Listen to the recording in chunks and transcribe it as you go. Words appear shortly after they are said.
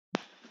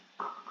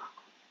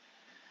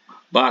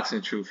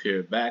Boxing Truth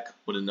here, back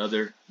with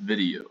another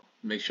video.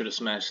 Make sure to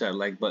smash that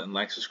like button,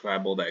 like,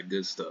 subscribe, all that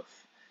good stuff.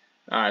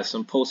 Alright,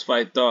 some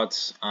post-fight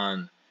thoughts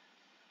on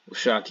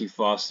Shaki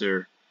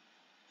Foster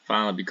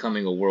finally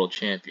becoming a world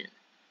champion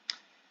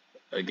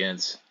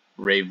against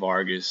Rey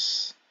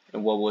Vargas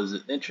and what was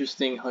an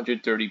interesting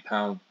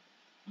 130-pound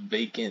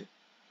vacant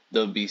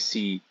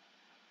WBC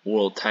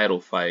world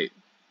title fight.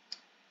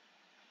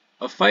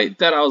 A fight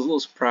that I was a little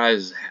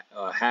surprised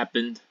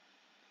happened.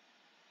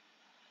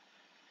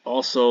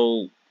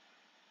 Also,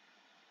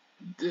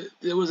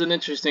 it was an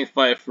interesting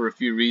fight for a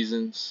few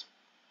reasons.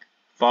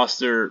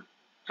 Foster,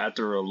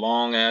 after a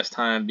long ass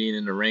time being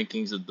in the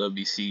rankings of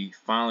WBC,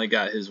 finally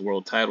got his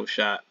world title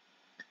shot.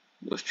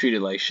 Was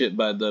treated like shit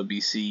by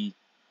WBC.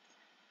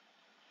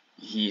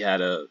 He had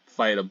to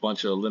fight a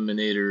bunch of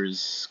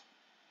eliminators.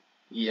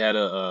 He had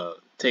to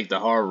take the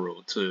hard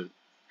road to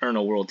earn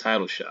a world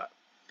title shot.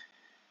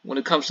 When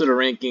it comes to the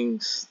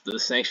rankings, the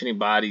sanctioning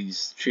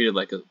bodies treated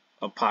like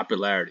a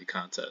popularity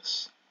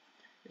contest.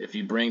 If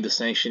you bring the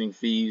sanctioning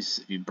fees,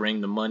 if you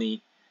bring the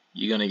money,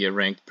 you're going to get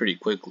ranked pretty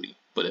quickly.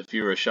 But if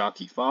you're a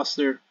Shaki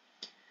Foster,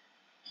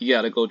 you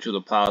got to go through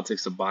the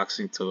politics of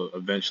boxing to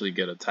eventually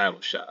get a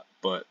title shot.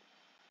 But,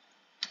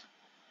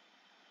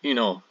 you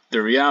know,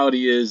 the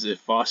reality is if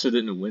Foster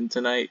didn't win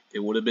tonight, it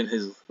would have been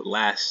his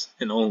last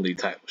and only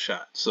title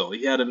shot. So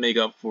he had to make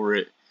up for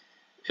it.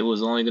 It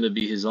was only going to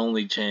be his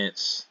only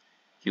chance.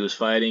 He was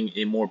fighting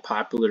a more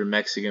popular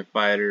Mexican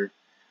fighter,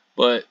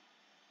 but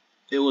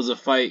it was a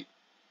fight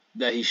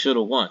that he should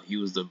have won. He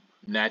was the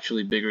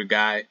naturally bigger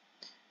guy.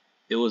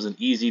 It was an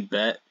easy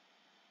bet.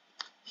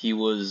 He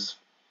was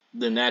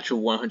the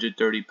natural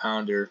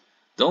 130-pounder.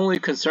 The only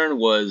concern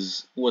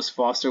was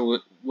Foster,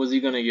 was he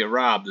going to get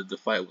robbed if the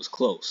fight was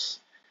close?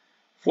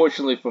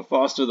 Fortunately for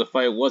Foster, the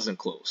fight wasn't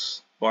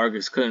close.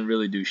 Vargas couldn't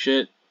really do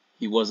shit.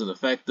 He wasn't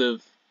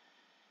effective.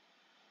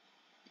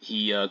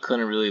 He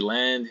couldn't really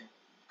land.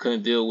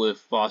 Couldn't deal with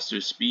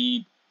Foster's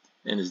speed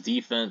and his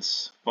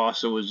defense.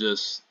 Foster was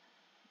just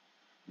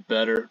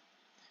better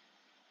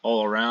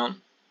all around,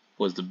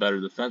 was the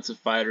better defensive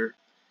fighter.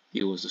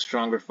 He was the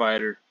stronger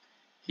fighter.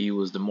 He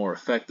was the more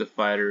effective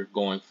fighter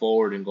going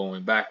forward and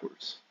going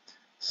backwards.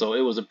 So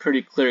it was a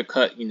pretty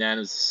clear-cut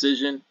unanimous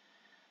decision.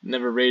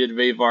 Never rated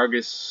Rey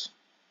Vargas.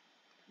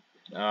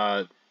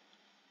 He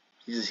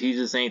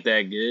just ain't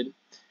that good.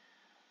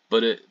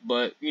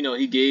 But you know,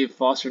 he gave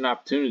Foster an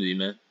opportunity,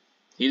 man.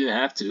 He didn't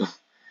have to.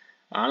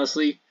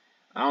 Honestly,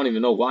 I don't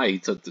even know why he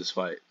took this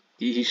fight.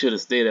 He should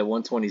have stayed at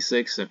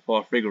 126 and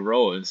fought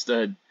Figueroa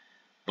instead.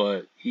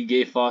 But he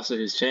gave Foster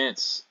his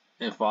chance,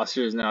 and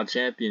Foster is now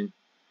champion.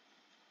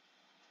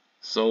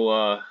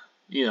 So,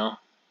 you know,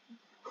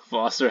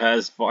 Foster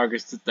has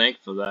Vargas to thank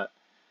for that.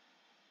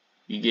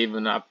 He gave him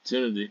an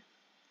opportunity.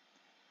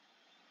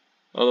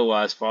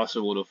 Otherwise,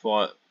 Foster would have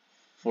fought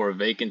for a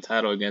vacant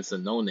title against a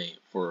no-name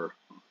for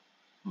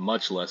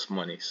much less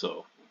money.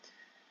 So,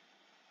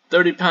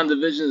 30-pound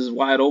division is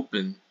wide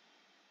open.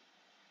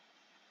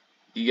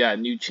 You got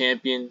new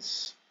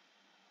champions.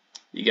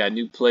 You got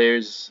new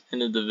players in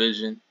the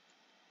division.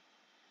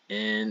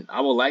 And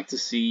I would like to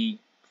see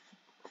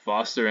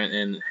Foster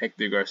and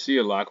Hector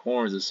Garcia lock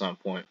horns at some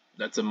point.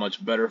 That's a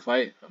much better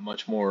fight, a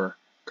much more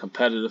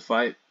competitive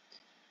fight.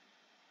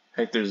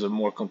 Hector's a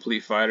more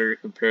complete fighter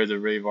compared to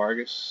Rey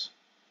Vargas.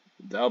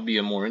 That'll be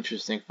a more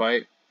interesting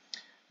fight.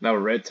 Now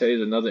Red Tay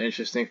is another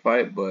interesting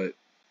fight, but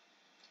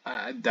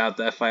I doubt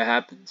that fight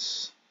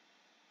happens.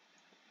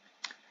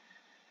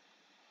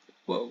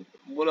 Well,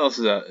 what else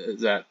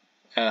is that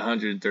at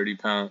 130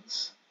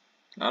 pounds?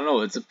 I don't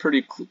know. It's a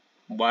pretty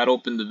wide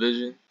open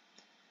division.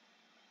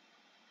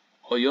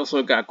 Oh, you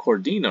also got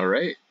Cordina,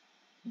 right?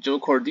 Joe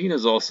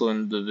Cordina's also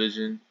in the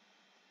division.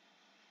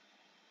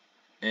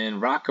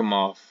 And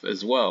Rakhimov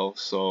as well.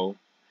 So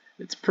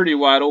it's pretty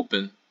wide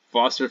open.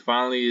 Foster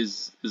finally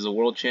is a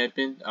world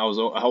champion. I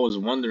was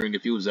wondering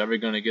if he was ever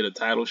going to get a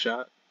title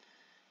shot.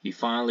 He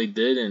finally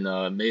did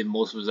and made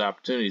most of his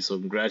opportunities. So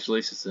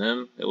congratulations to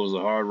him. It was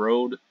a hard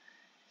road.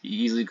 He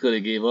easily could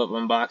have gave up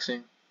on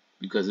boxing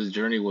because his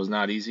journey was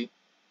not easy,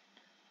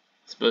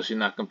 especially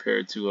not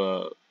compared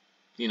to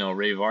you know,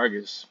 Rey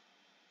Vargas.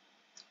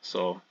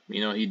 So,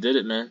 you know, he did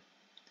it, man.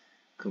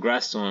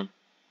 Congrats to him.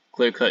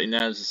 Clear-cut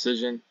unanimous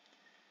decision.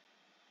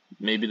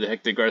 Maybe the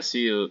Hector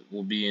Garcia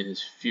will be in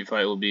his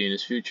fight will be in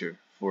his future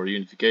for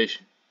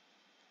unification.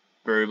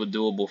 Very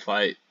doable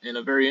fight and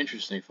a very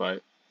interesting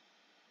fight.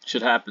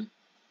 Should happen.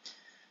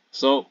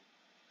 So,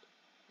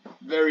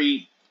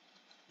 very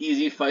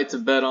easy fight to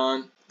bet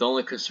on. The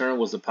only concern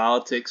was the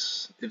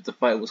politics if the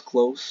fight was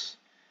close.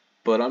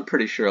 But I'm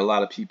pretty sure a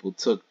lot of people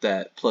took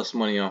that plus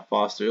money on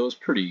Foster. It was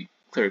pretty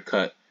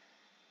clear-cut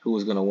who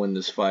was going to win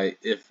this fight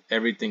if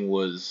everything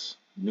was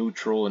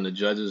neutral and the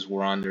judges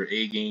were on their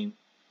A game.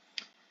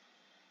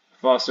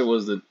 Foster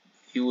was the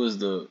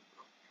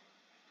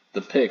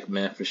pick,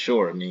 man, for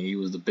sure. I mean, he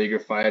was the bigger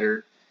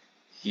fighter.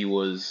 He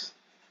was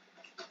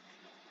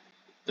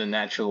the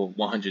natural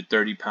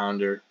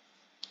 130-pounder.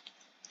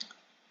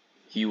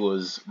 He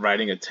was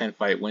riding a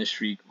 10-fight win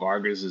streak.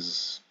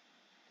 Vargas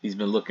he's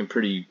been looking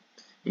pretty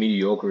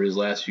mediocre his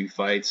last few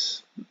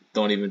fights.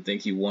 Don't even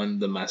think he won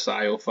the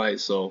Masayo fight.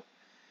 So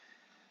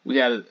we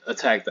gotta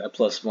attack that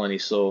plus money.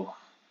 So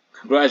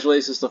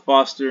congratulations to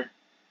Foster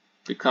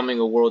becoming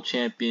a world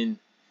champion.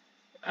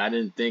 I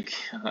didn't think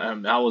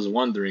I was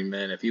wondering,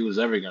 man, if he was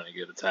ever gonna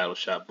get a title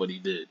shot, but he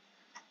did.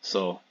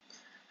 So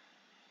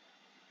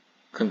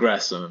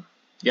congrats to him.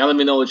 Y'all let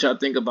me know what y'all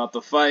think about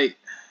the fight.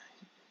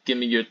 Give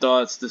me your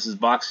thoughts. This is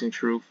Boxing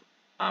Truth.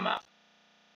 I'm out.